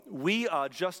We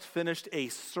just finished a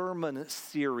sermon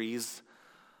series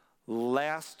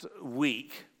last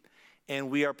week, and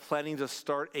we are planning to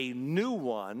start a new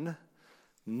one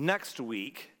next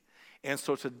week. And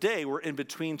so today we're in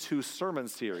between two sermon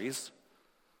series.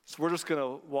 So we're just going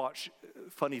to watch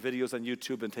funny videos on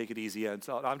YouTube and take it easy. And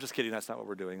so, I'm just kidding. That's not what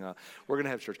we're doing. We're going to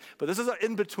have church. But this is an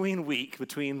in-between week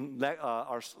between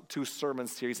our two sermon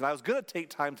series. And I was going to take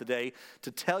time today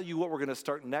to tell you what we're going to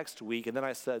start next week. And then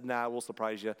I said, nah, we'll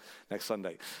surprise you next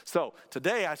Sunday. So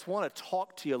today I just want to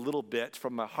talk to you a little bit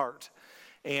from my heart.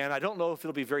 And I don't know if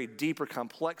it'll be very deep or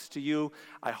complex to you.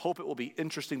 I hope it will be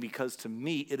interesting because to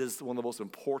me, it is one of the most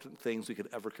important things we could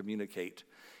ever communicate,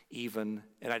 and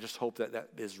I just hope that that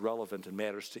is relevant and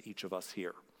matters to each of us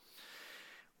here.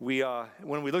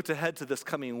 When we looked ahead to this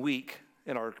coming week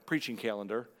in our preaching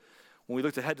calendar, when we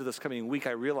looked ahead to this coming week,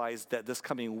 I realized that this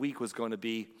coming week was going to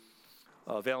be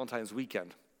Valentine's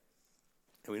weekend.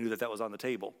 And we knew that that was on the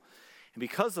table. And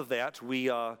because of that, we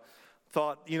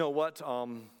thought, you know what,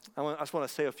 I just want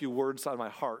to say a few words on my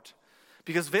heart.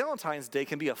 Because Valentine's Day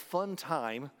can be a fun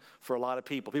time for a lot of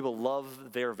people. People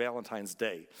love their Valentine's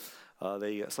Day.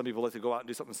 Some people like to go out and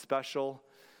do something special.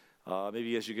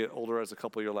 Maybe as you get older as a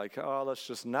couple, you're like, oh, let's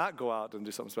just not go out and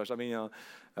do something special. I mean,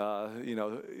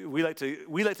 we like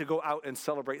to go out and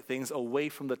celebrate things away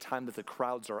from the time that the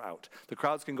crowds are out. The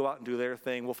crowds can go out and do their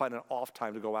thing. We'll find an off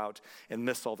time to go out and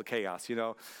miss all the chaos, you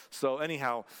know. So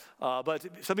anyhow, but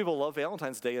some people love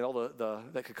Valentine's Day and all the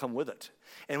that could come with it.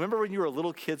 And remember when you were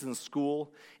little kids in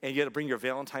school and you had to bring your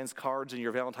Valentine's cards and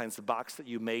your Valentine's box that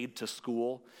you made to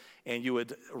school? And you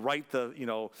would write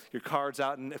your cards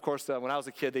out. And of course, when I was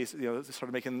a kid, they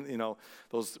started making,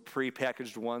 those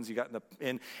pre-packaged ones you got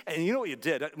and you know what you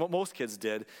did, what most kids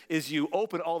did, is you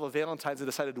opened all the Valentines and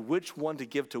decided which one to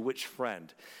give to which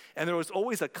friend. And there was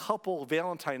always a couple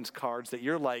Valentine's cards that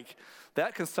you're like,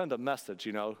 that can send a message,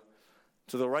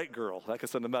 to the right girl. That can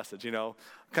send a message,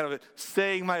 kind of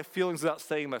saying my feelings without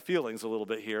saying my feelings a little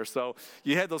bit here. So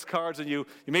you had those cards and you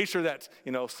made sure that,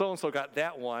 so-and-so got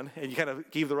that one, and you kind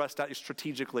of gave the rest out, you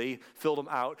strategically filled them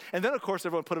out. And then, of course,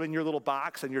 everyone put them in your little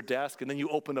box on your desk, and then you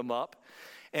opened them up.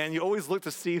 And you always looked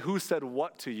to see who said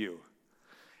what to you.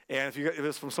 And if it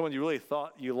was from someone you really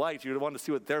thought you liked, you would want to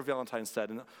see what their Valentine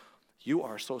said. And you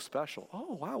are so special.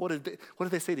 Oh, wow, what did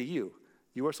they say to you?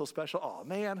 You are so special? Oh,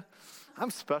 man, I'm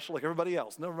special like everybody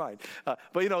else. Never mind.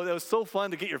 But, it was so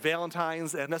fun to get your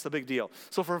Valentines, and that's a big deal.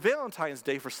 So for Valentine's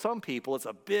Day, for some people, it's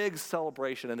a big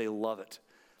celebration, and they love it.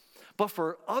 But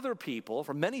for other people,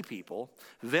 for many people,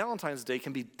 Valentine's Day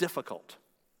can be difficult.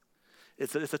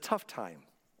 It's a tough time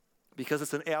because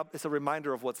it's a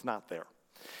reminder of what's not there.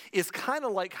 It's kind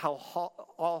of like how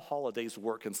all holidays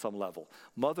work in some level.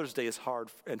 Mother's Day is hard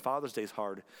and Father's Day is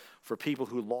hard for people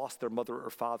who lost their mother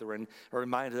or father and are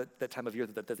reminded at that time of year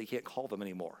that they can't call them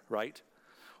anymore, right?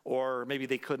 Or maybe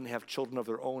they couldn't have children of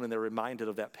their own and they're reminded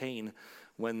of that pain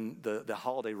when the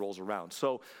holiday rolls around.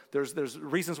 So there's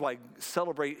reasons why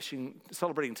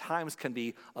celebrating times can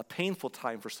be a painful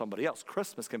time for somebody else.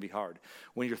 Christmas can be hard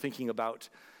when you're thinking about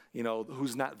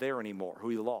who's not there anymore, who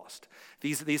you lost.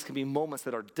 These can be moments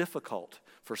that are difficult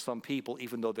for some people,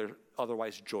 even though they're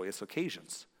otherwise joyous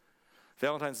occasions.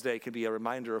 Valentine's Day can be a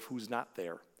reminder of who's not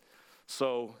there.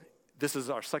 So this is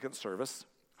our second service,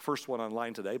 first one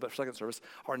online today, but second service.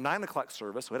 Our 9 o'clock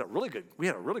service, we had a really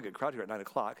good crowd here at 9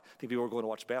 o'clock. I think people were going to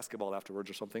watch basketball afterwards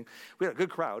or something. We had a good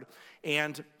crowd.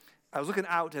 And I was looking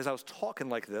out as I was talking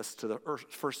like this to the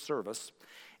first service,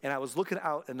 and I was looking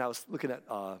out and I was looking at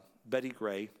Betty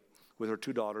Gray, with her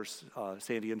two daughters,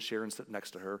 Sandy and Sharon, sitting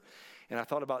next to her. And I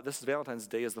thought about this Valentine's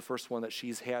Day is the first one that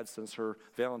she's had since her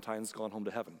Valentine's gone home to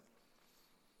heaven.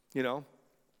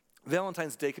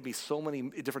 Valentine's Day can be so many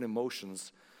different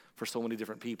emotions for so many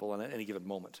different people at any given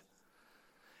moment.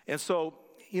 And so,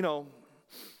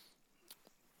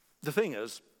 the thing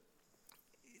is,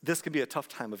 this can be a tough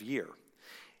time of year.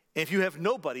 And if you have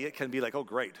nobody, it can be like, oh,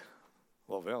 great.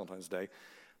 Well, Valentine's Day.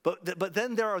 But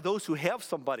then there are those who have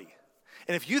somebody.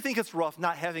 And if you think it's rough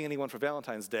not having anyone for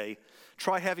Valentine's Day,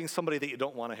 try having somebody that you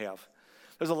don't want to have.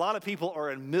 There's a lot of people are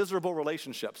in miserable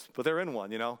relationships, but they're in one,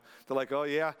 They're like, oh,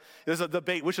 yeah. There's a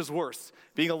debate, which is worse,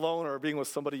 being alone or being with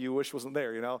somebody you wish wasn't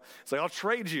there, It's like, I'll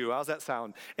trade you. How's that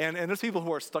sound? And there's people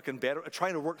who are stuck in bad,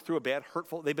 trying to work through a bad,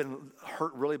 hurtful, they've been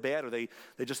hurt really bad, or they're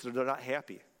not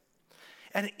happy.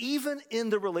 And even in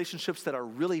the relationships that are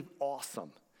really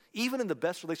awesome, even in the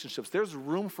best relationships, there's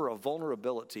room for a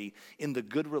vulnerability in the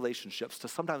good relationships to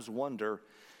sometimes wonder,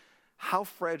 how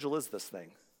fragile is this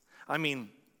thing? I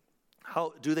mean,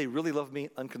 how do they really love me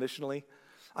unconditionally?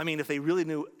 I mean, if they really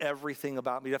knew everything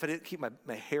about me, if I didn't keep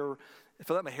my hair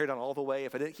if I let my hair down all the way,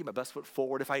 if I didn't keep my best foot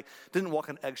forward, if I didn't walk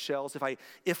on eggshells, if I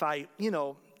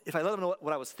let them know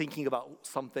what I was thinking about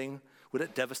something, would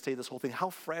it devastate this whole thing? How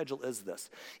fragile is this?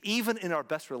 Even in our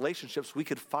best relationships, we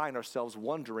could find ourselves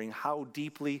wondering how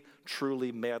deeply,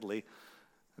 truly, madly,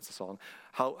 that's a song,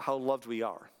 how loved we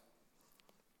are.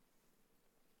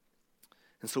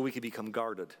 And so we could become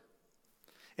guarded.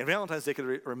 And Valentine's Day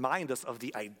could remind us of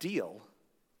the ideal,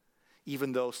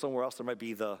 even though somewhere else there might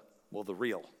be the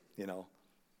real,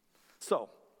 So,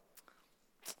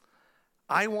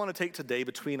 I want to take today,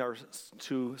 between our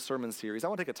two sermon series, I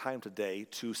want to take a time today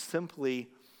to simply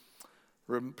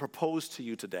propose to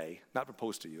you today, not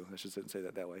propose to you, I shouldn't say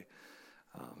that way,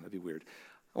 that'd be weird.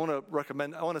 I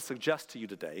want to suggest to you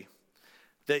today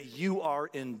that you are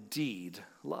indeed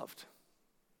loved.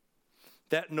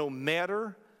 That no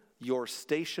matter your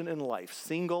station in life,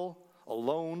 single,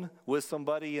 alone, with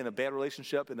somebody, in a bad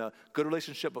relationship, in a good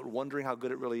relationship, but wondering how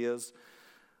good it really is,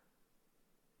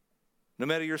 no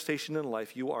matter your station in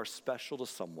life, you are special to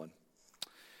someone.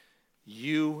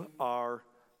 You are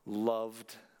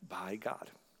loved by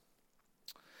God.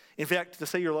 In fact, to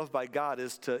say you're loved by God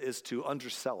is to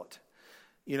undersell it.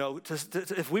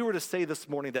 If we were to say this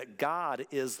morning that God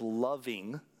is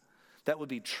loving, that would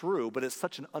be true, but it's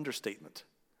such an understatement.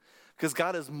 Because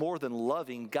God is more than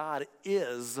loving, God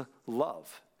is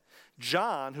love.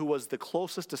 John, who was the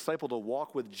closest disciple to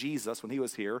walk with Jesus when he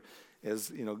was here,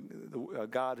 as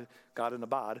God in a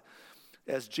bod,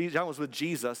 as John was with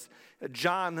Jesus,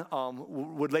 John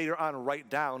would later on write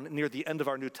down, near the end of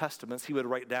our New Testaments, he would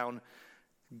write down,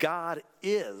 God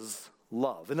is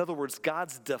love. In other words,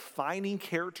 God's defining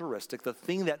characteristic, the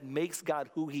thing that makes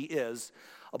God who he is,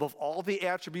 above all the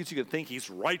attributes you can think, he's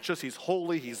righteous, he's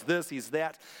holy, he's this, he's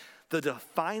that. The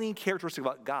defining characteristic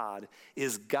about God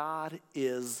is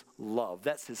love.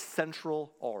 That's his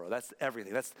central aura. That's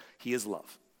everything. He is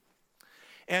love.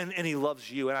 And he loves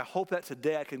you. And I hope that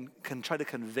today I can try to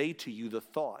convey to you the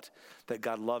thought that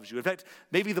God loves you. In fact,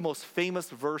 maybe the most famous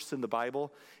verse in the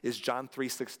Bible is John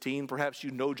 3:16. Perhaps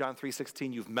you know John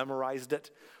 3:16. You've memorized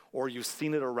it, or you've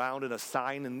seen it around in a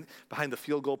sign, and behind the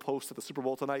field goal post at the Super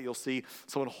Bowl tonight, you'll see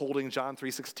someone holding John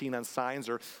 3:16 on signs,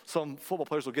 or some football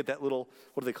players will get that little,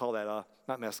 what do they call that?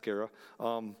 Not mascara.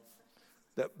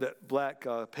 That black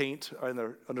paint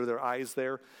under their eyes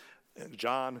there.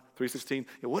 John 3:16.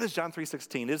 What is John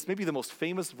 3:16? It's maybe the most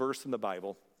famous verse in the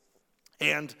Bible.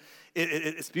 And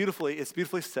it's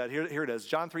beautifully said. Here it is.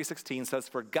 John 3:16 says,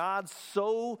 "For God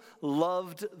so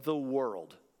loved the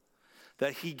world,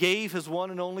 that he gave his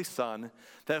one and only Son,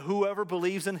 that whoever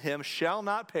believes in him shall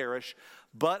not perish,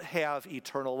 but have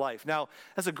eternal life." Now,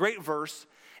 that's a great verse,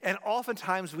 and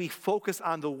oftentimes we focus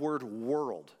on the word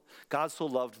world. God so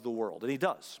loved the world, and he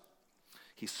does.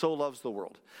 He so loves the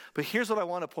world. But here's what I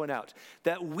want to point out,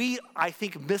 that we, I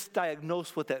think,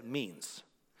 misdiagnose what that means.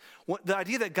 The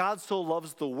idea that God so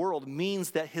loves the world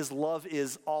means that his love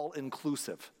is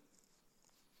all-inclusive.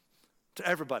 To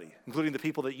everybody, including the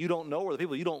people that you don't know or the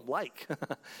people you don't like.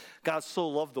 God so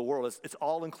loved the world. It's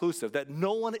all inclusive, that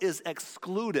no one is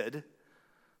excluded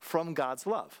from God's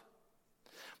love.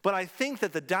 But I think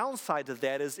that the downside to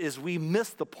that is we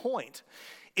miss the point.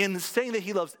 In saying that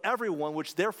he loves everyone,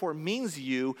 which therefore means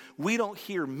you, we don't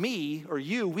hear me or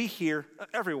you, we hear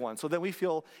everyone. So then we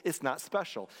feel it's not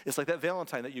special. It's like that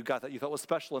Valentine that you got that you thought was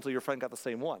special until your friend got the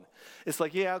same one. It's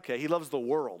like, yeah, okay, he loves the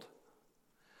world.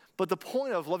 But the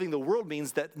point of loving the world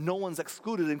means that no one's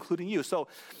excluded, including you. So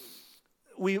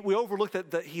we overlook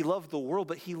that he loved the world,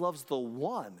 but he loves the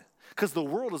one. Because the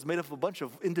world is made up of a bunch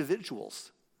of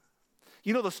individuals.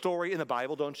 You know the story in the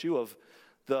Bible, don't you,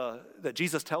 that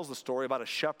Jesus tells the story about a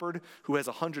shepherd who has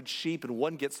 100 sheep and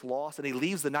one gets lost, and he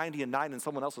leaves the 99 in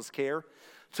someone else's care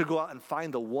to go out and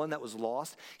find the one that was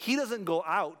lost. He doesn't go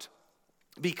out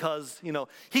because,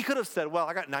 he could have said, well,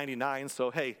 I got 99, so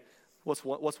hey, what's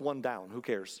one down? Who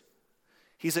cares?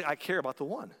 He said, I care about the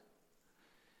one.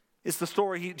 It's the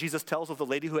story Jesus tells of the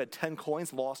lady who had 10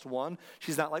 coins, lost one.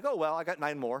 She's not like, oh, well, I got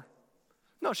 9 more.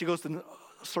 No, she goes and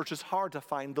searches hard to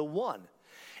find the one.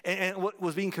 And what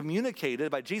was being communicated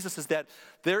by Jesus is that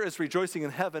there is rejoicing in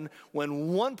heaven when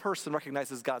one person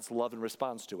recognizes God's love and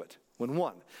responds to it. When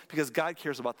one. Because God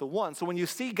cares about the one. So when you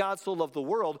see God so loved the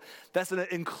world, that's an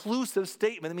inclusive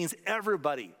statement. It means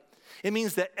everybody. It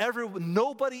means that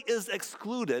nobody is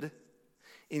excluded,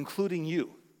 including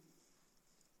you.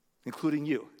 Including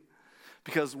you.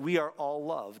 Because we are all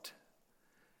loved.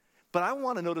 But I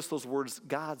want to notice those words,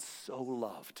 God so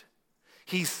loved.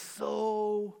 He's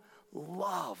so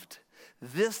loved.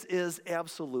 This is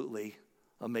absolutely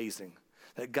amazing.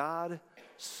 That God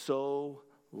so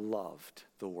loved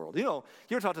the world. You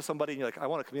ever talk to somebody and you're like, I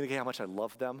want to communicate how much I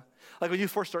love them? Like when you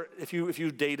first start, if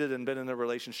you dated and been in a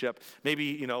relationship,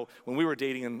 maybe, when we were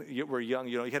dating and you were young,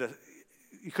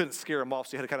 you couldn't scare them off,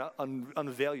 so you had to kind of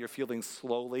unveil your feelings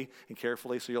slowly and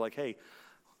carefully. So you're like, hey,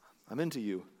 I'm into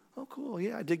you. Oh, cool.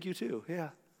 Yeah, I dig you too. Yeah.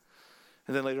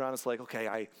 And then later on, it's like, okay,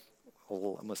 I'm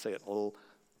going to say it.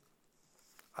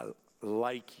 I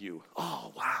like you.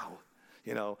 Oh, wow.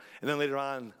 And then later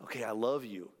on, okay, I love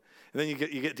you. And then you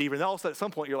get deeper. And all of a sudden, at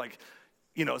some point, you're like,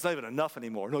 it's not even enough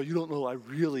anymore. No, you don't know. I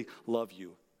really love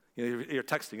you. You're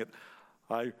texting it.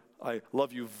 I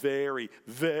love you very,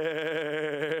 very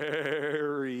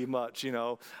much.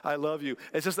 I love you.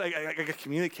 It's just I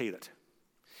communicate it.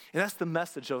 And that's the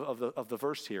message of the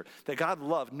verse here. That God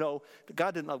loved. No,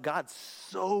 God didn't love. God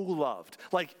so loved.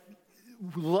 Like,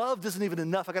 loved isn't even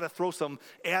enough. I got to throw some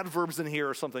adverbs in here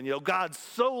or something. God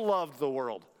so loved the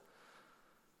world.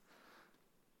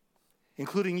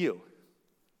 Including you,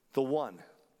 the one.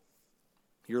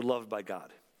 You're loved by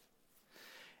God.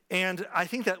 And I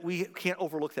think that we can't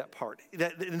overlook that part.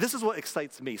 And this is what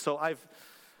excites me. So I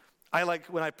like,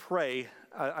 when I pray,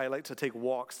 I like to take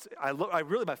walks.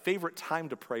 My favorite time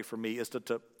to pray for me is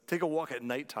to take a walk at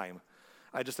nighttime.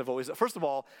 I just have always, first of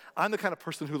all, I'm the kind of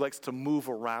person who likes to move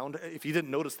around. If you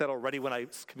didn't notice that already when I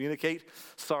communicate,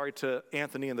 sorry to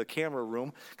Anthony in the camera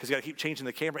room, because you got to keep changing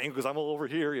the camera angle because I'm all over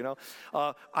here,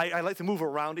 I like to move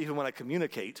around even when I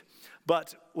communicate.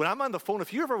 But when I'm on the phone,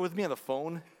 if you're ever with me on the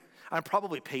phone, I'm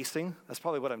probably pacing. That's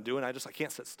probably what I'm doing. I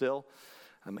can't sit still.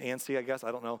 I'm antsy, I guess.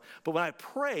 I don't know. But when I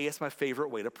pray, it's my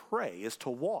favorite way to pray, is to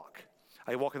walk.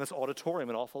 I walk in this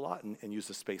auditorium an awful lot and use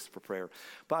the space for prayer.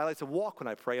 But I like to walk when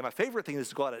I pray. And my favorite thing is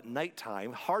to go out at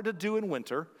nighttime. Hard to do in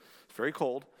winter. It's very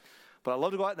cold. But I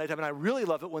love to go out at nighttime. And I really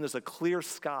love it when there's a clear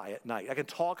sky at night. I can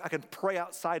talk. I can pray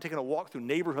outside, taking a walk through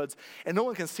neighborhoods. And no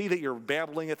one can see that you're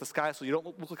babbling at the sky, so you don't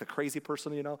look like a crazy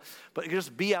person, But you can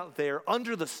just be out there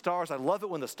under the stars. I love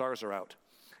it when the stars are out.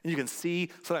 And you can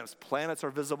see sometimes planets are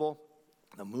visible.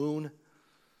 The moon,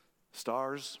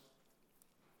 stars.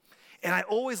 And I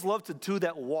always love to do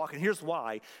that walk, and here's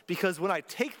why. Because when I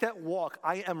take that walk,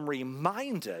 I am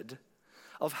reminded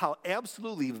of how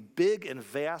absolutely big and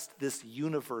vast this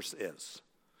universe is.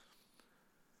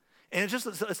 And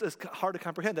it's hard to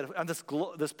comprehend that on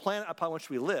this planet upon which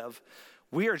we live,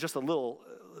 we are just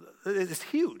it's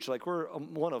huge. Like we're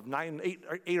one of 8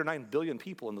 or 9 billion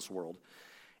people in this world.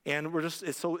 And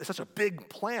it's such a big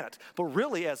planet. But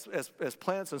really, as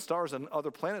planets and stars and other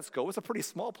planets go, it's a pretty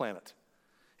small planet.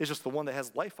 It's just the one that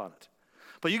has life on it.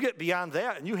 But you get beyond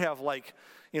that, and you have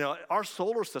our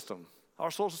solar system. Our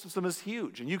solar system is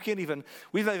huge, and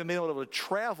we've not even been able to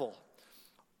travel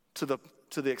to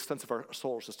the extent of our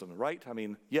solar system, right?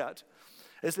 Yet.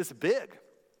 It's big.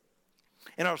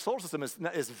 And our solar system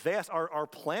is vast. Our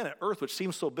planet, Earth, which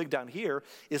seems so big down here,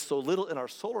 is so little in our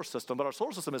solar system, but our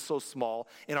solar system is so small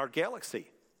in our galaxy.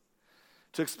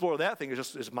 To explore that thing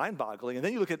is mind-boggling. And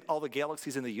then you look at all the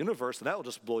galaxies in the universe, and that will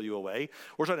just blow you away.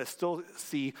 We're trying to still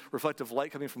see reflective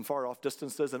light coming from far off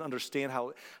distances and understand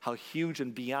how huge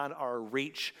and beyond our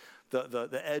reach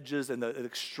the edges and the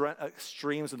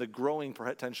extremes and the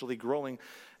potentially growing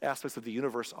aspects of the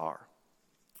universe are.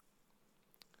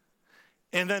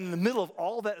 And then in the middle of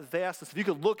all that vastness, if you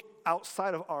could look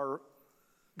outside of our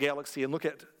galaxy and look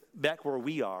at back where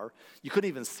we are, you couldn't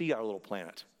even see our little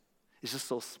planet. It's just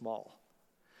so small.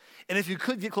 And if you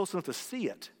could get close enough to see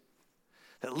it,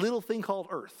 that little thing called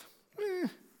Earth,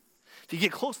 if you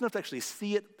get close enough to actually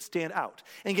see it stand out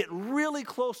and get really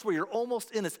close to where you're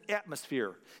almost in its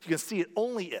atmosphere, you can see it,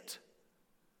 only it.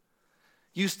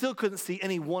 You still couldn't see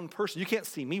any one person. You can't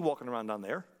see me walking around down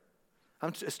there.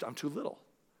 I'm too little.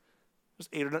 There's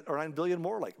 8 or 9 billion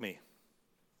more like me.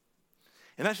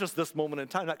 And that's just this moment in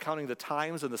time, not counting the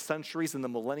times and the centuries and the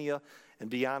millennia and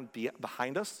beyond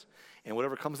behind us and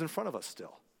whatever comes in front of us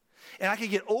still. And I can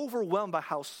get overwhelmed by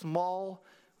how small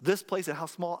this place and how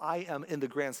small I am in the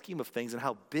grand scheme of things and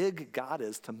how big God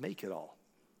is to make it all.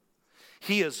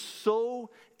 He is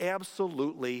so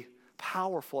absolutely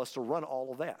powerful as to run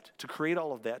all of that, to create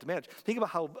all of that, to manage. Think about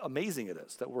how amazing it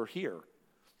is that we're here.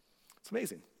 It's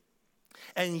amazing.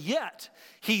 And yet,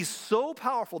 he's so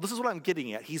powerful. This is what I'm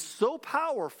getting at. He's so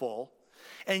powerful,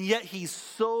 and yet he's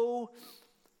so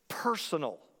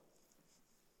personal.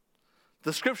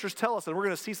 The scriptures tell us, and we're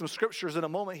going to see some scriptures in a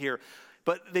moment here,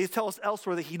 but they tell us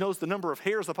elsewhere that he knows the number of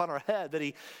hairs upon our head, that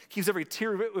he keeps every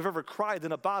tear we've ever cried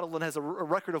in a bottle and has a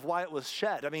record of why it was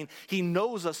shed. He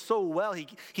knows us so well.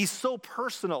 He's so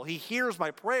personal. He hears my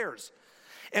prayers.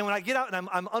 And when I get out and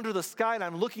I'm under the sky and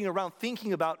I'm looking around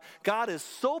thinking about God is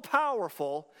so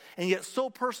powerful and yet so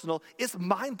personal, it's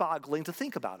mind-boggling to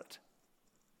think about it.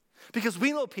 Because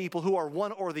we know people who are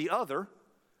one or the other,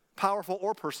 powerful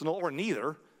or personal or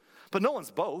neither, but no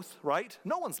one's both, right?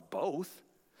 No one's both.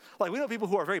 Like we know people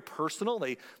who are very personal,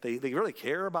 they really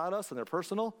care about us and they're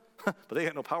personal, but they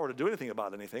have no power to do anything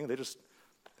about anything.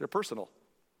 They're personal.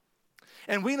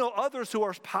 And we know others who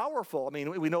are powerful. I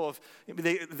mean, we know of,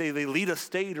 they lead a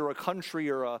state or a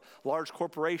country or a large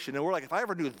corporation. And we're like, if I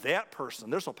ever knew that person,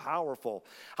 they're so powerful.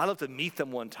 I'd love to meet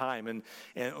them one time. And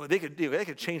they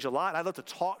could change a lot. I'd love to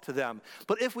talk to them.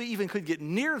 But if we even could get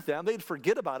near them, they'd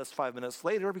forget about us 5 minutes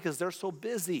later because they're so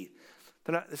busy.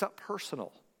 It's not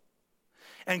personal.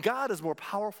 And God is more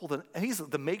powerful than, he's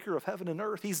the maker of heaven and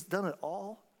earth. He's done it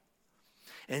all.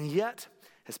 And yet,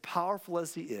 as powerful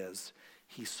as he is,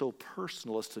 he's so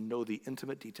personal as to know the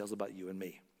intimate details about you and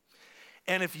me.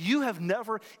 And if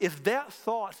that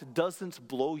thought doesn't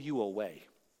blow you away,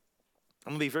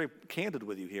 I'm going to be very candid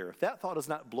with you here. If that thought does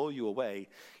not blow you away,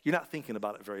 you're not thinking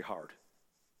about it very hard.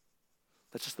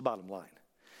 That's just the bottom line.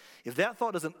 If that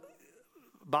thought doesn't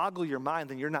boggle your mind,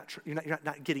 then you're not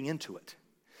getting into it.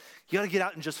 You got to get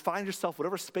out and just find yourself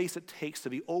whatever space it takes to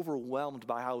be overwhelmed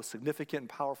by how significant and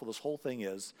powerful this whole thing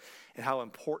is and how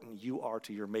important you are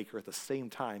to your Maker at the same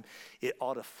time. It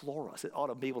ought to floor us. It ought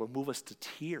to be able to move us to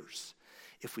tears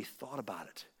if we thought about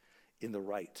it in the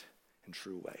right and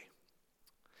true way.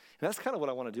 And that's kind of what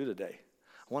I want to do today.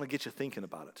 I want to get you thinking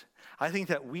about it. I think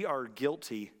that we are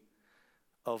guilty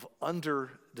of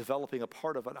a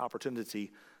part of an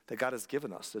opportunity that God has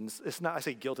given us. And it's not, I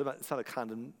say guilt,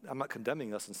 I'm not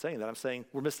condemning us in saying that. I'm saying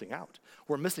we're missing out.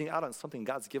 We're missing out on something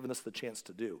God's given us the chance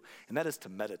to do, and that is to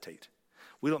meditate.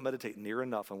 We don't meditate near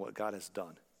enough on what God has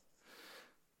done.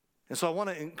 And so I want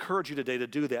to encourage you today to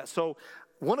do that. So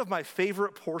one of my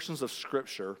favorite portions of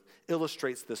Scripture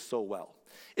illustrates this so well.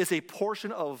 It's a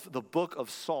portion of the book of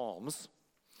Psalms.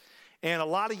 And a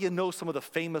lot of you know some of the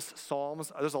famous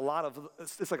Psalms. It's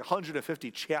like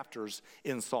 150 chapters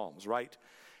in Psalms, right?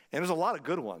 And there's a lot of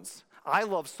good ones. I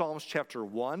love Psalms chapter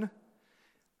 1. I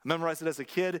memorized it as a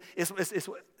kid. It's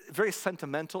very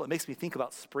sentimental. It makes me think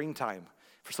about springtime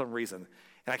for some reason.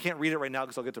 And I can't read it right now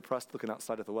because I'll get depressed looking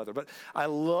outside at the weather. But I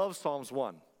love Psalms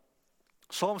 1.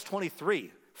 Psalms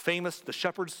 23, famous, the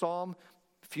shepherd's psalm.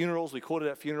 Funerals, we quote it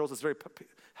at funerals. It's very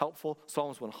helpful.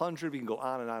 Psalms 100, we can go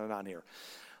on and on and on here.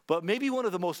 But maybe one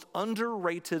of the most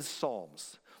underrated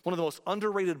Psalms, one of the most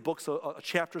underrated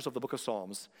chapters of the book of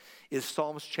Psalms is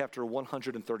Psalms chapter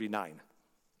 139.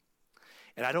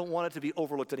 And I don't want it to be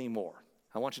overlooked anymore.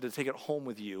 I want you to take it home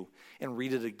with you and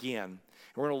read it again. And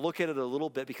we're going to look at it a little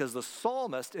bit because the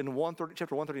psalmist in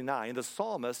chapter 139, the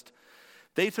psalmist,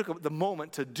 they took the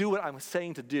moment to do what I'm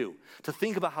saying to do, to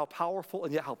think about how powerful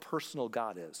and yet how personal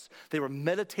God is. They were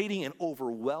meditating and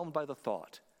overwhelmed by the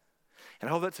thought. And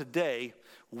I hope that today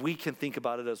we can think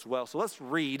about it as well. So let's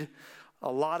read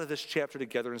a lot of this chapter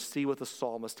together and see what the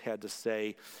psalmist had to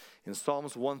say in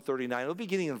Psalms 139. It'll be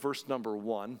beginning in verse number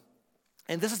 1.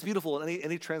 And this is beautiful in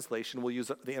any translation. We'll use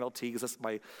the NLT because that's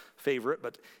my favorite,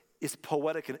 but it's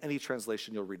poetic in any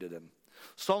translation you'll read it in.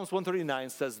 Psalms 139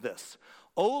 says this,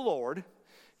 "O Lord,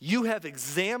 you have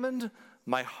examined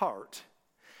my heart,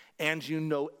 and you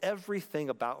know everything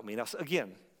about me." Now,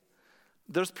 again,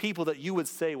 there's people that you would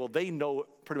say, well, they know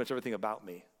pretty much everything about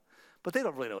me. But they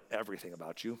don't really know everything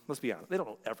about you. Let's be honest. They don't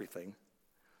know everything.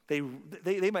 They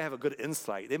might have a good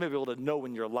insight. They may be able to know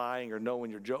when you're lying or know when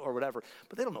you're joking or whatever,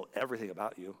 but they don't know everything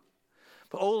about you.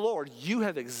 But, oh, Lord, you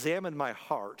have examined my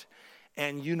heart,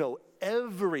 and you know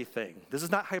everything. This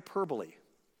is not hyperbole.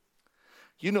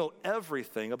 You know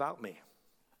everything about me.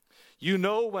 You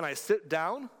know when I sit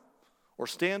down or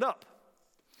stand up.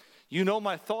 You know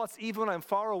my thoughts even when I'm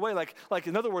far away. Like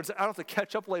in other words, I don't have to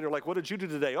catch up later. Like, what did you do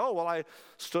today? Oh, well, I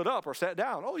stood up or sat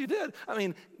down. Oh, you did. I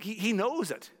mean, he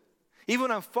knows it. Even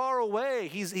when I'm far away,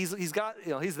 he's got,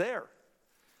 he's there.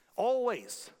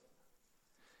 Always.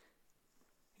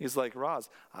 He's like, Roz,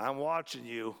 I'm watching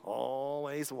you.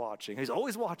 Always watching. He's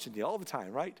always watching you all the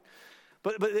time, right?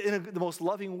 But in the most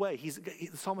loving way. The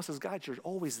psalmist says, God, you're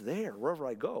always there wherever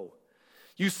I go.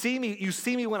 You see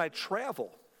me when I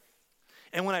travel.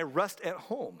 And when I rest at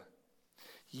home,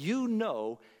 you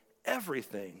know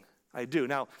everything I do.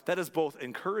 Now, that is both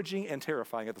encouraging and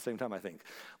terrifying at the same time, I think.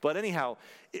 But anyhow,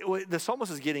 what the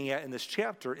psalmist is getting at in this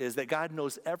chapter is that God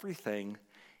knows everything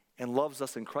and loves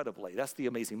us incredibly. That's the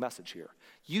amazing message here.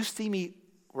 You see me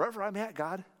wherever I'm at,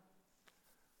 God.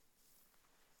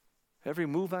 Every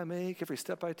move I make, every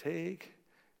step I take,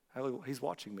 he's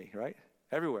watching me, right?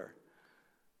 Everywhere.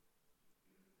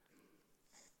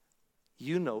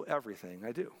 You know everything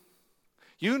I do.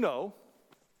 You know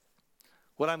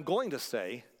what I'm going to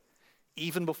say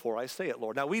even before I say it,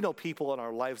 Lord. Now, we know people in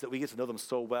our lives that we get to know them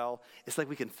so well. It's like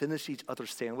we can finish each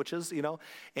other's sandwiches,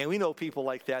 and we know people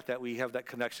like that we have that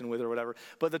connection with or whatever.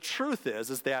 But the truth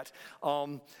is that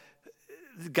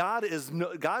God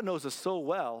knows us so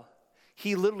well,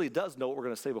 he literally does know what we're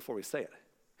going to say before we say it,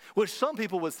 which some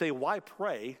people would say, why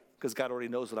pray? Because God already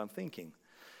knows what I'm thinking.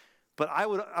 But I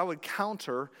would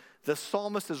counter, the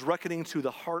psalmist is reckoning to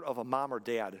the heart of a mom or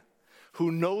dad who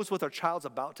knows what their child's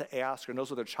about to ask or knows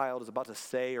what their child is about to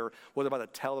say or what they're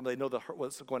about to tell them. They know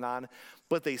what's going on,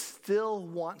 but they still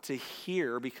want to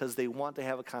hear because they want to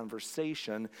have a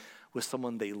conversation with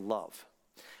someone they love.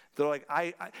 They're like,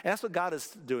 and that's what God is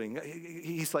doing.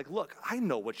 He's like, look, I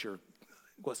know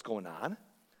what's going on.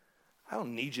 I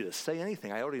don't need you to say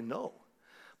anything. I already know.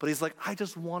 But he's like, I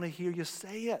just want to hear you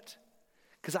say it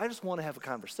because I just want to have a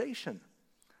conversation.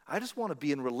 I just want to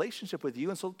be in relationship with you,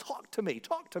 and so talk to me.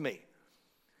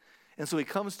 And so he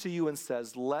comes to you and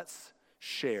says, let's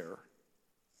share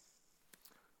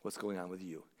what's going on with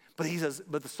you. But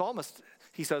the psalmist,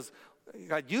 he says,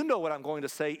 God, you know what I'm going to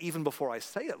say even before I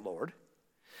say it, Lord.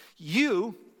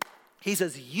 He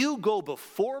says, you go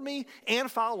before me and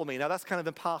follow me. Now that's kind of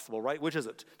impossible, right? Which is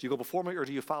it? Do you go before me or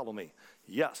do you follow me?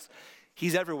 Yes.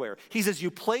 He's everywhere. He says,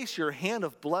 you place your hand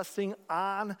of blessing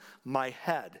on my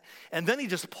head. And then he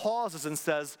just pauses and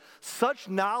says, such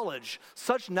knowledge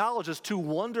is too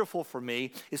wonderful for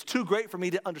me. It's too great for me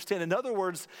to understand. In other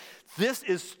words, this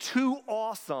is too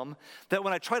awesome that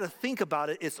when I try to think about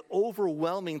it, it's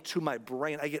overwhelming to my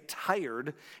brain. I get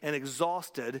tired and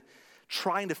exhausted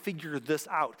trying to figure this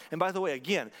out. And by the way,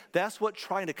 again, that's what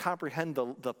trying to comprehend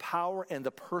the power and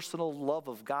the personal love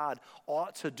of God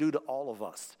ought to do to all of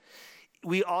us.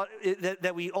 We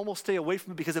almost stay away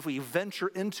from it, because if we venture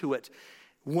into it,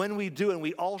 when we do, and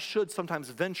we all should sometimes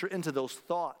venture into those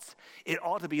thoughts, it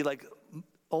ought to be like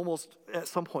almost at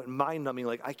some point mind-numbing,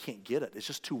 like I can't get it. It's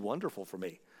just too wonderful for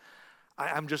me.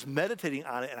 I'm just meditating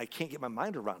on it and I can't get my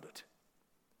mind around it.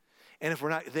 And if we're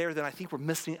not there, then I think we're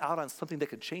missing out on something that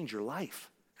could change your life.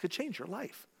 It could change your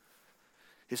life.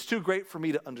 It's too great for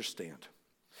me to understand.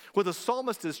 What the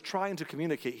psalmist is trying to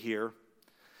communicate here,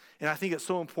 and I think it's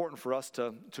so important for us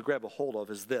to grab a hold of,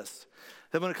 is this: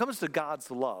 that when it comes to God's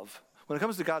love,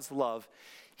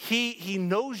 he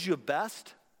knows you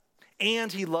best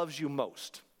and he loves you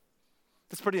most.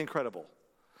 That's pretty incredible.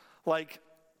 Like,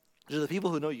 do the people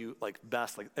who know you like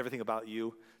best, like everything about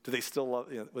you, do they still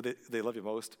love you? They love you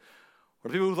most? Or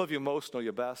the people who love you most know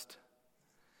you best?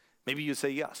 Maybe you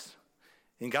say yes.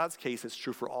 In God's case, it's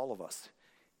true for all of us.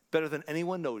 Better than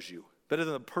anyone knows you. Better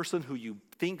than the person who you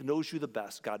think knows you the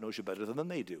best, God knows you better than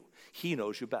they do. He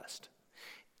knows you best.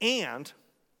 And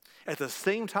at the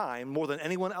same time, more than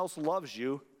anyone else loves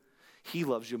you, he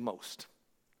loves you most.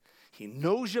 He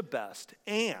knows you best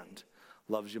and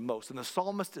loves you most. And the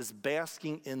psalmist is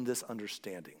basking in this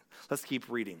understanding. Let's keep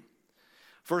reading.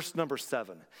 Verse number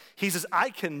 7. He says,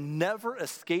 I can never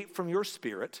escape from your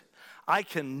spirit. I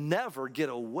can never get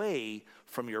away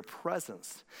from your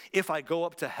presence. If I go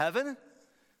up to heaven,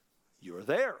 you're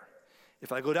there.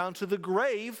 If I go down to the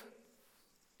grave,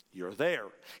 you're there.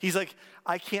 He's like,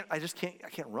 I can't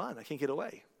run. I can't get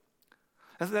away.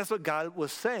 And that's what God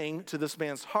was saying to this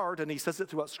man's heart, and he says it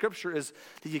throughout Scripture, is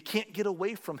that you can't get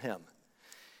away from him.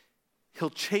 He'll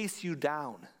chase you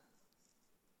down.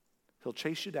 He'll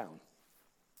chase you down.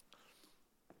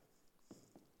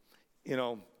 You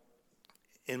know,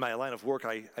 in my line of work,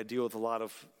 I deal with a lot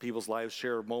of people's lives,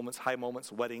 share moments, high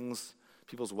moments, weddings,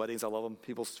 people's weddings. I love them.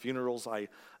 People's funerals. I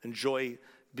enjoy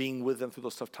being with them through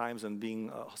those tough times and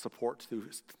being support through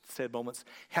sad moments.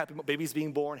 Happy babies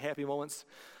being born, happy moments.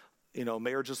 You know,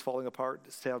 marriages falling apart,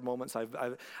 sad moments.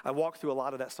 I walk through a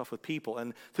lot of that stuff with people,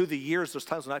 and through the years, there's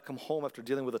times when I come home after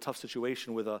dealing with a tough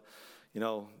situation with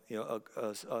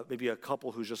maybe a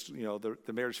couple who's just,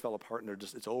 the marriage fell apart and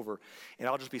it's over, and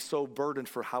I'll just be so burdened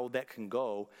for how that can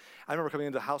go. I remember coming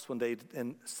into the house one day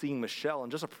and seeing Michelle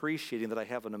and just appreciating that I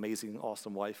have an amazing,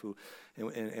 awesome wife who,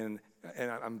 and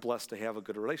I'm blessed to have a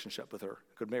good relationship with her,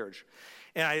 good marriage.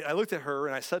 And I looked at her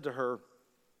and I said to her,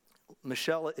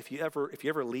 Michelle, if you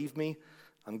ever leave me,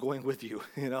 I'm going with you.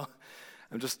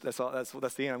 That's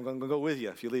the end. I'm going to go with you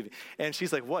if you leave me. And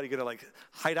she's like, what? Are you going to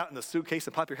hide out in the suitcase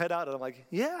and pop your head out? And I'm like,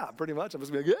 yeah, pretty much. I'm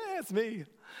just going to be like, yeah, it's me.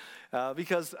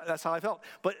 Because that's how I felt.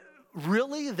 But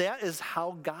really, that is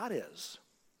how God is.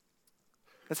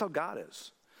 That's how God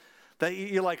is. That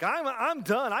you're like, I'm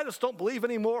done. I just don't believe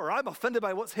anymore. Or I'm offended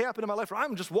by what's happened in my life. Or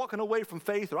I'm just walking away from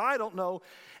faith. Or I don't know.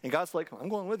 And God's like, I'm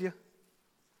going with you.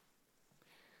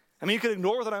 I mean, you could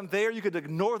ignore that I'm there. You could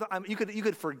ignore that you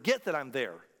could forget that I'm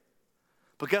there.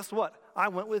 But guess what? I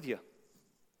went with you.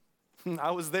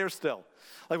 I was there still.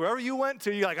 Like wherever you went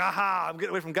to, you're like, aha, I'm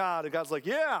getting away from God. And God's like,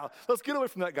 yeah, let's get away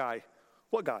from that guy.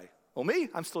 What guy? Oh, me?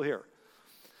 I'm still here.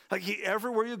 Like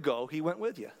everywhere you go, he went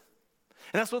with you.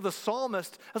 And that's what the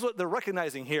psalmist, that's what they're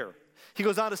recognizing here. He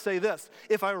goes on to say this,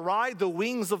 if I ride the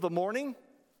wings of the morning,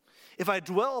 if I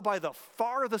dwell by the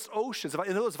farthest oceans, in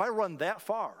other words, if I run that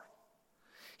far,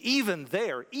 even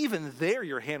there,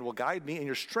 your hand will guide me and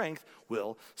your strength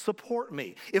will support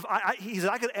me. He said,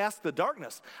 I could ask the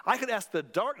darkness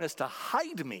to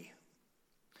hide me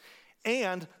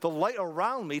and the light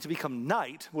around me to become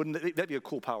night. Wouldn't that be a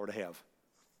cool power to have?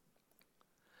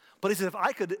 But he said, if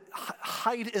I could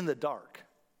hide in the dark,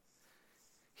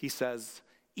 he says,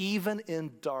 even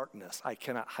in darkness, I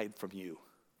cannot hide from you.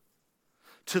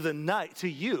 To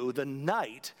you, the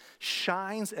night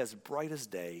shines as bright as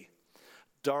day.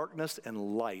 Darkness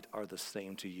and light are the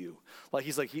same to you. Like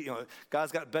he's like,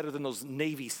 God's got better than those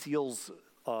Navy SEALs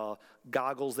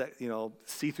goggles that,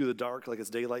 see through the dark like it's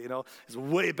daylight, It's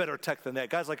way better tech than that.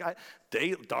 God's like,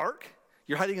 dark?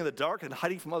 You're hiding in the dark and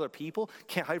hiding from other people?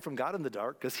 Can't hide from God in the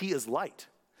dark because he is light.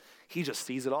 He just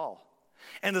sees it all.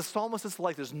 And the psalmist is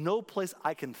like, there's no place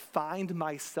I can find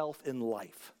myself in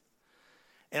life.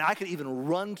 And I can even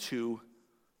run to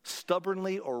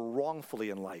stubbornly or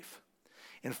wrongfully in life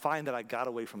and find that I got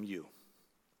away from you.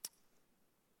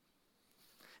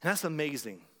 And that's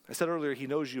amazing. I said earlier, he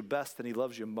knows you best and he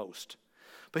loves you most.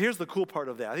 But here's the cool part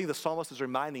of that. I think the psalmist is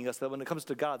reminding us that when it comes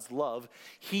to God's love,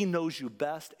 he knows you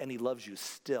best and he loves you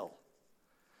still.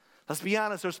 Let's be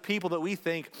honest, there's people that we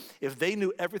think if they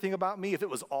knew everything about me, if it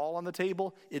was all on the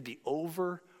table, it'd be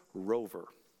over, rover.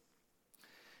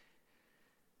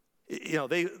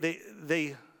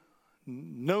 They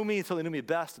know me until they knew me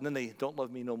best, and then they don't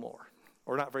love me no more,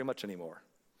 or not very much anymore.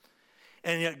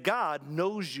 And yet God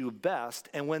knows you best,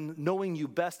 and when knowing you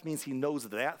best means he knows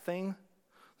that thing,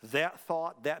 that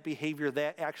thought, that behavior,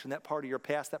 that action, that part of your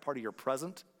past, that part of your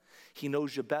present, he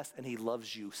knows you best, and he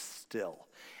loves you still.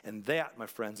 And that, my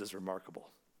friends, is remarkable.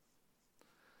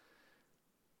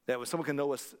 That when someone can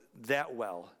know us that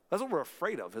well, that's what we're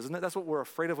afraid of, isn't it? That's what we're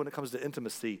afraid of when it comes to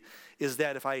intimacy, is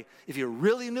that if you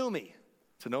really knew me,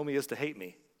 to know me is to hate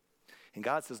me. And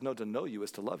God says, no, to know you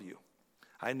is to love you.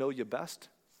 I know you best,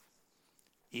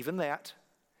 even that,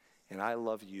 and I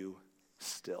love you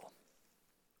still.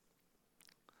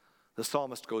 The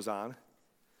psalmist goes on,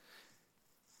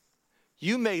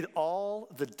 you made all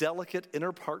the delicate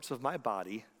inner parts of my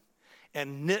body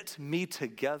and knit me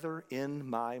together in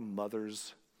my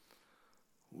mother's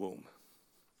womb.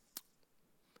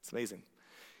 It's amazing.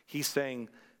 He's saying,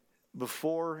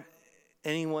 before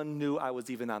anyone knew I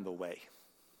was even on the way,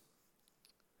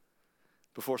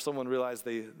 before someone realized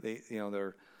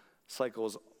their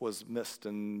cycle was missed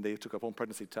and they took a home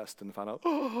pregnancy test and found out,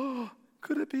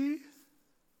 could it be?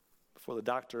 Before the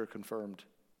doctor confirmed.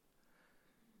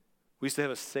 We used to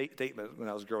have a statement when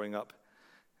I was growing up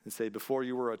and say, before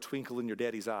you were a twinkle in your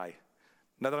daddy's eye.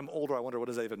 Now that I'm older, I wonder what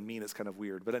does that even mean? It's kind of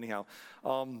weird. But anyhow,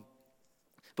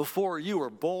 before you were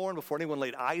born, before anyone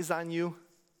laid eyes on you,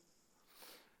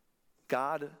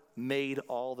 God made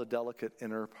all the delicate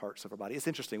inner parts of our body. It's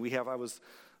interesting. I was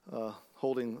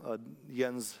holding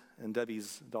Jens and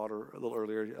Debbie's daughter a little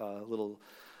earlier,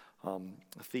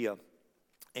 Thea,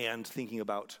 and thinking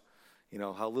about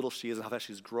how little she is and how fast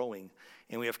she's growing.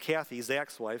 And we have Kathy,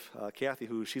 Zach's wife, Kathy,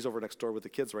 who she's over next door with the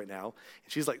kids right now.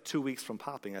 And she's like 2 weeks from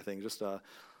popping, I think, just a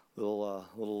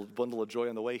little bundle of joy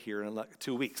on the way here in like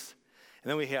 2 weeks. And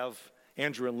then we have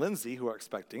Andrew and Lindsay, who are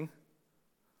expecting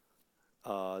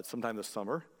sometime this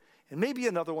summer. And maybe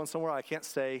another one somewhere, I can't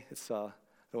say. I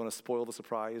don't want to spoil the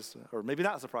surprise, or maybe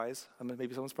not a surprise.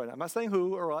 Maybe someone's pregnant. I'm not saying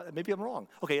who, or maybe I'm wrong.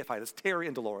 Okay, fine. It's Terry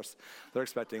and Dolores. They're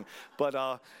expecting,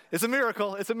 but it's a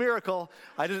miracle. It's a miracle.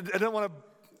 I didn't want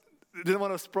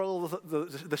to spoil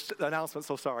the announcement.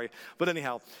 So sorry. But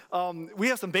anyhow, we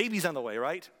have some babies on the way,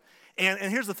 right? And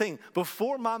here's the thing: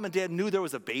 before mom and dad knew there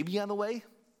was a baby on the way,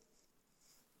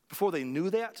 before they knew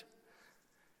that,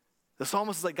 the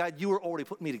psalmist is like, God, you were already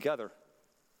putting me together.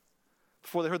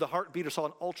 Before they heard the heartbeat or saw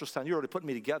an ultrasound, you were already putting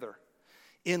me together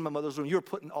in my mother's womb. You were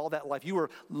putting all that life. You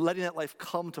were letting that life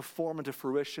come to form and to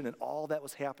fruition, and all that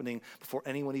was happening before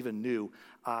anyone even knew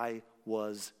I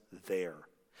was there.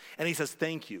 And he says,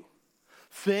 thank you.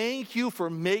 Thank you for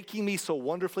making me so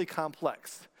wonderfully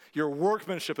complex. Your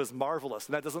workmanship is marvelous.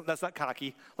 And that's not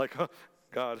cocky, like, oh,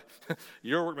 God,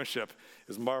 your workmanship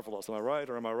is marvelous. Am I right,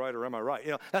 or am I right, or am I right?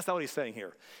 That's not what he's saying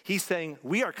here. He's saying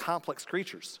we are complex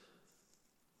creatures.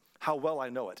 How well I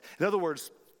know it. In other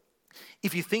words,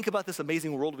 if you think about this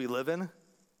amazing world we live in,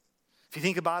 if you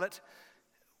think about it,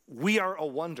 we are a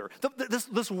wonder.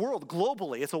 This world,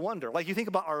 globally, it's a wonder. Like you think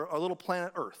about our little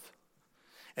planet Earth.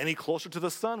 Any closer to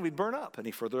the sun, we'd burn up.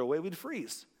 Any further away, we'd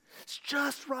freeze. It's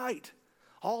just right.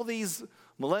 All these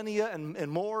millennia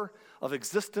and more of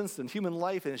existence and human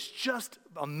life, and it's just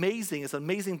amazing. It's an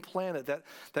amazing planet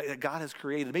that God has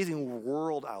created, amazing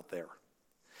world out there.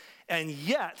 And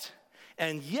yet,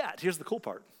 here's the cool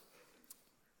part.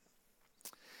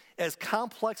 As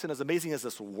complex and as amazing as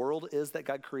this world is that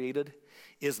God created,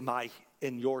 is my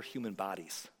and your human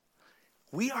bodies.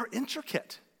 We are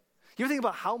intricate. You ever think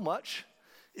about how much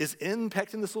is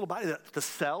impacting this little body? The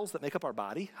cells that make up our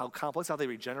body, how complex, how they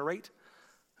regenerate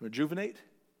and rejuvenate,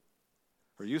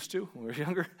 or used to when we were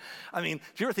younger. I mean,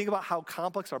 do you ever think about how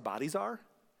complex our bodies are?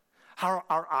 How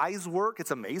our eyes work?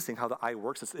 It's amazing how the eye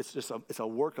works. It's just a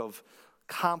work of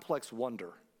complex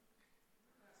wonder.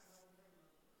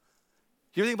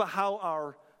 You ever think about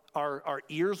how our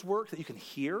ears work, that you can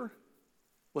hear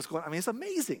what's going on? I mean, it's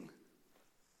amazing.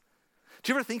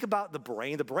 Do you ever think about the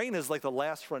brain? The brain is like the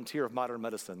last frontier of modern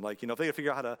medicine. Like, if they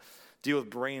figure out how to deal with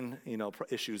brain,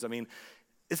 issues, I mean,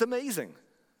 it's amazing.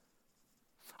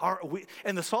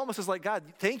 And the psalmist is like, God,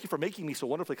 thank you for making me so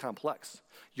wonderfully complex.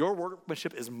 Your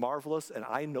workmanship is marvelous, and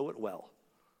I know it well.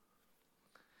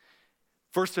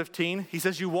 Verse 15, he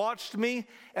says, you watched me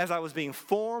as I was being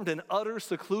formed in utter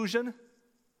seclusion.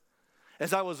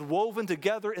 As I was woven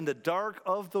together in the dark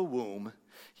of the womb,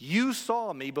 you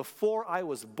saw me before I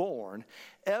was born.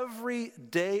 Every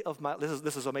day of my,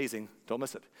 this is amazing, don't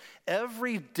miss it.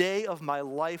 Every day of my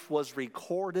life was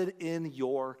recorded in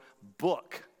your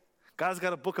book. God's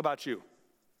got a book about you.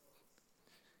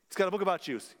 He's got a book about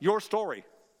you, your story.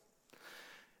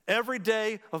 Every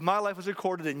day of my life was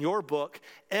recorded in your book.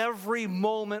 Every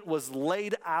moment was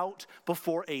laid out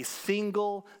before a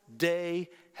single day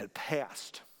had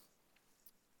passed.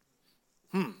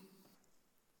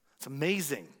 It's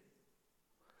amazing.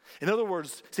 In other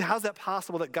words, see, how's that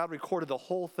possible that God recorded the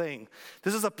whole thing?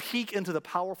 This is a peek into the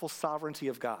powerful sovereignty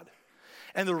of God.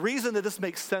 And the reason that this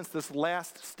makes sense, this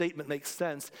last statement makes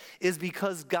sense, is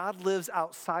because God lives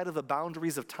outside of the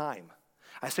boundaries of time.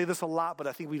 I say this a lot, but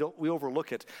I think we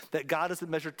overlook it, that God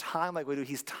doesn't measure time like we do.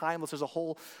 He's timeless. There's a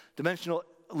whole dimensional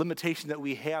limitation that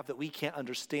we have that we can't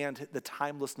understand the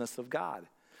timelessness of God.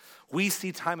 We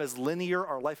see time as linear,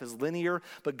 our life is linear,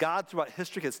 but God throughout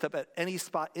history can step at any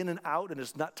spot in and out, and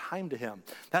it's not time to him.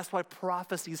 That's why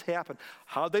prophecies happen.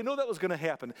 How did they know that was going to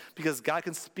happen? Because God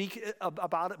can speak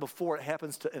about it before it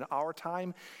happens in our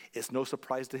time. It's no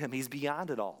surprise to him. He's beyond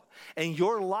it all. And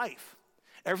your life,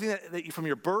 everything that from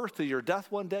your birth to your death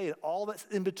one day and all that's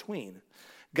in between,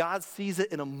 God sees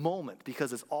it in a moment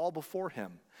because it's all before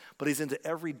him, but he's into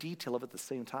every detail of it at the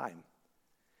same time. And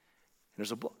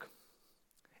there's a book.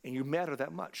 And you matter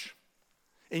that much.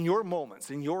 In your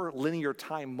moments, in your linear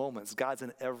time moments, God's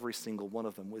in every single one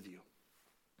of them with you.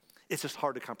 It's just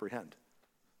hard to comprehend.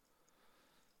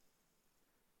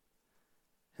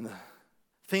 And the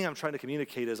thing I'm trying to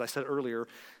communicate is, I said earlier,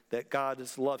 that God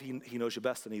is love. He knows you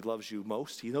best and he loves you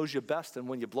most. He knows you best, and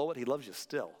when you blow it, he loves you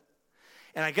still.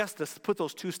 And I guess to put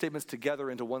those two statements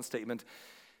together into one statement,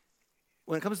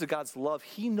 when it comes to God's love,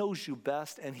 he knows you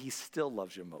best and he still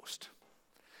loves you most.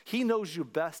 He knows you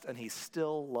best and he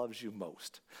still loves you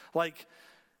most. Like,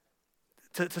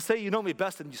 to say you know me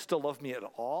best and you still love me at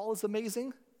all is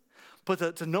amazing.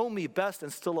 But to know me best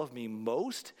and still love me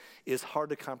most is hard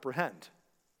to comprehend.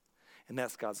 And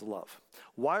that's God's love.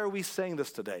 Why are we saying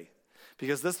this today?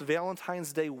 Because this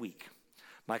Valentine's Day week,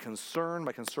 my concern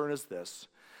is this,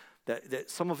 that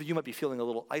some of you might be feeling a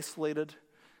little isolated.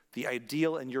 The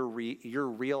ideal and your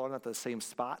real are not the same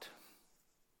spot.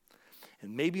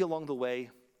 And maybe along the way,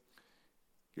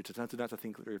 you're tempted not to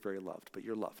think that you're very loved, but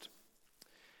you're loved.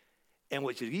 And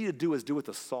what you need to do is do what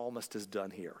the psalmist has done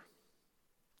here.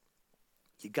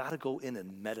 You got to go in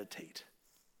and meditate.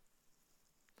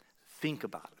 Think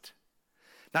about it.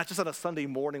 Not just on a Sunday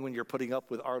morning when you're putting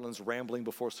up with Arlen's rambling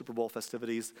before Super Bowl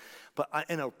festivities, but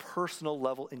in a personal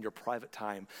level in your private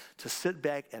time to sit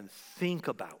back and think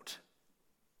about.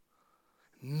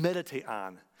 Meditate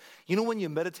on. You know, when you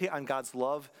meditate on God's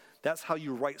love, that's how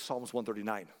you write Psalms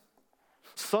 139.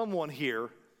 Someone here,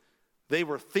 they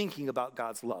were thinking about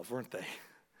God's love, weren't they?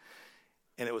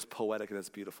 And it was poetic and it's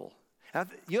beautiful. And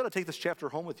you ought to take this chapter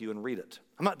home with you and read it.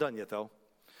 I'm not done yet, though.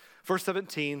 Verse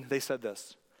 17, they said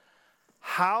this.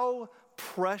 How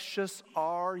precious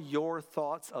are your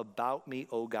thoughts about me,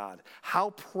 O God? How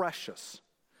precious.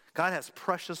 God has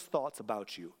precious thoughts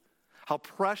about you. How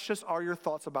precious are your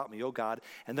thoughts about me, O God?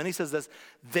 And then he says this,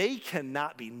 they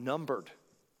cannot be numbered.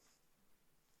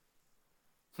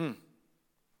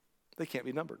 They can't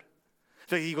be numbered.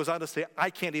 So he goes on to say, I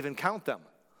can't even count them.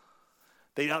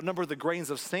 They outnumber the grains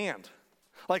of sand.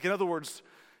 Like, in other words,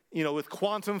 with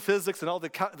quantum physics and all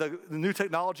the new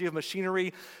technology of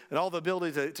machinery and all the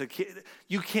ability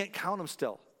you can't count them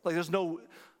still. Like there's no,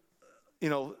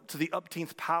 to the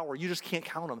upteenth power. You just can't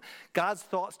count them. God's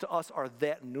thoughts to us are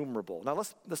that innumerable. Now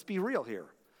let's be real here.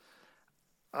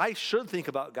 I should think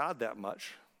about God that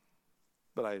much,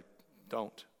 but I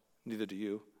don't. Neither do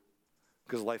you,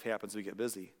 because life happens, we get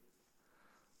busy.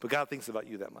 But God thinks about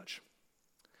you that much.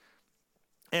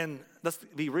 And let's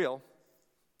be real.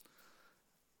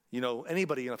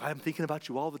 Anybody, if I'm thinking about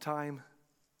you all the time,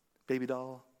 baby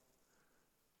doll,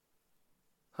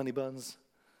 honey buns,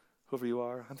 whoever you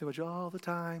are, I'm thinking about you all the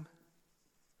time.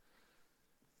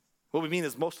 What we mean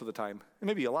is most of the time, and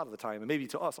maybe a lot of the time, and maybe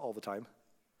to us all the time.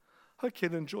 I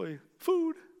can't enjoy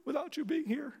food without you being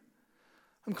here.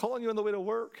 I'm calling you on the way to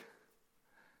work.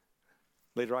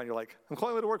 Later on, you're like, I'm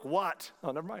calling you to work, what?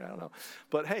 Oh, never mind, I don't know.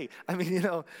 But hey,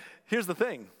 here's the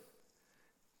thing.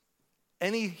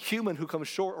 Any human who comes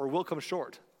short or will come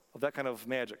short of that kind of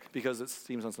magic because it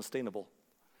seems unsustainable.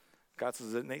 God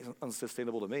says it ain't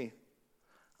unsustainable to me.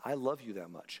 I love you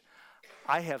that much.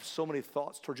 I have so many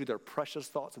thoughts towards you. They're precious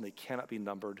thoughts and they cannot be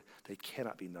numbered. They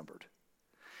cannot be numbered.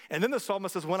 And then the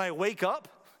psalmist says, when I wake up,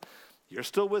 you're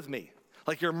still with me.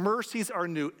 Like your mercies are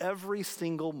new every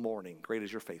single morning. Great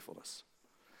is your faithfulness.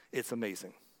 It's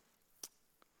amazing.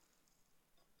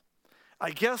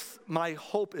 I guess my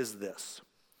hope is this.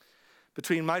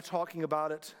 Between my talking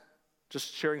about it,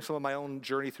 just sharing some of my own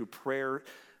journey through prayer,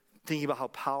 thinking about how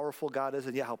powerful God is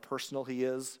and yet how personal he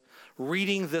is,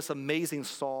 reading this amazing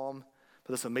psalm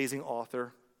by this amazing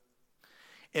author,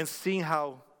 and seeing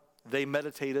how they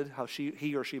meditated, how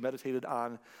he or she meditated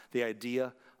on the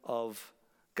idea of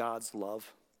God's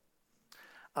love.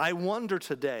 I wonder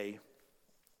today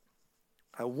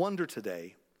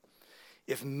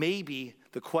if maybe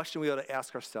the question we ought to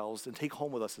ask ourselves and take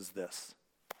home with us is this.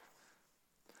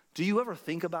 Do you ever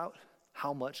think about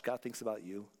how much God thinks about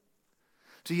you?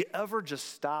 Do you ever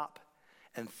just stop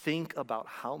and think about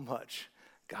how much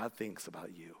God thinks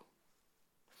about you?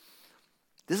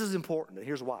 This is important, and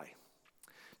here's why.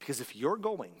 Because if you're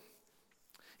going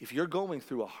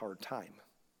through a hard time,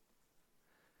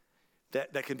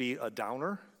 that can be a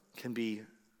downer, can be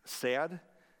sad,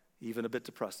 even a bit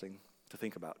depressing to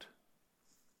think about.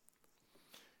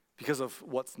 Because of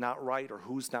what's not right or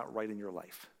who's not right in your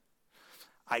life.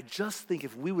 I just think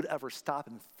if we would ever stop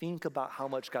and think about how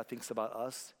much God thinks about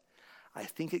us, I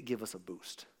think it'd give us a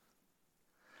boost.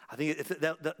 I think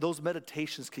those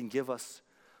meditations can give us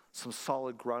some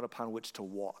solid ground upon which to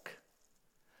walk.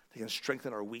 They can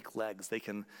strengthen our weak legs. They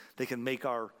can make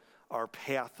our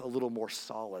path a little more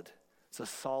solid. It's a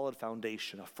solid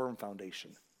foundation, a firm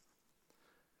foundation.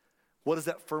 What is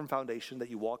that firm foundation that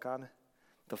you walk on?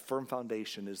 The firm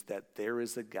foundation is that there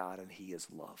is a God and he is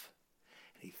love.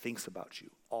 And he thinks about you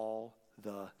all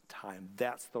the time.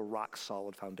 That's the rock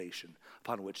solid foundation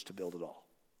upon which to build it all.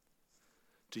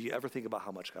 Do you ever think about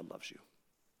how much God loves you?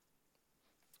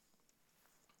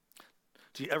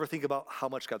 Do you ever think about how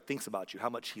much God thinks about you, how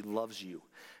much he loves you?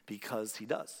 Because he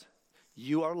does.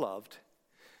 You are loved.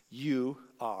 You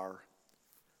are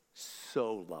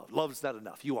so loved. Love is not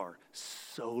enough. You are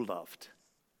so loved.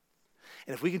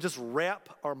 And if we can just wrap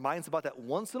our minds about that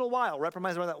once in a while, wrap our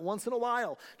minds around that once in a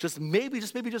while, just maybe,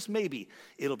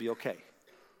 it'll be okay.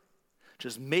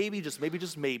 Just maybe,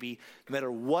 no matter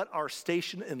what our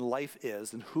station in life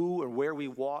is and who and where we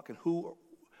walk and who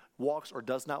walks or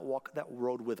does not walk that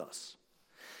road with us.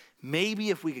 Maybe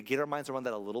if we could get our minds around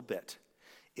that a little bit,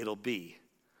 it'll be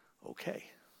okay.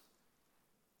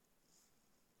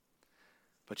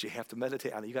 But you have to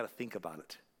meditate on it. You got to think about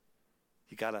it.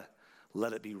 You got to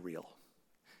let it be real.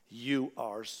 You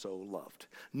are so loved.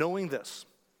 Knowing this,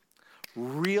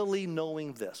 really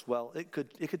knowing this, well, it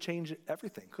could change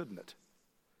everything, couldn't it?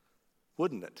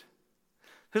 Wouldn't it?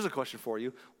 Here's a question for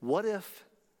you. What if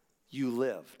you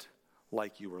lived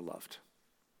like you were loved?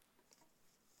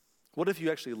 What if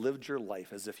you actually lived your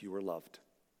life as if you were loved?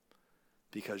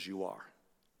 Because you are.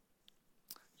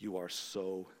 You are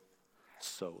so,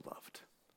 so loved.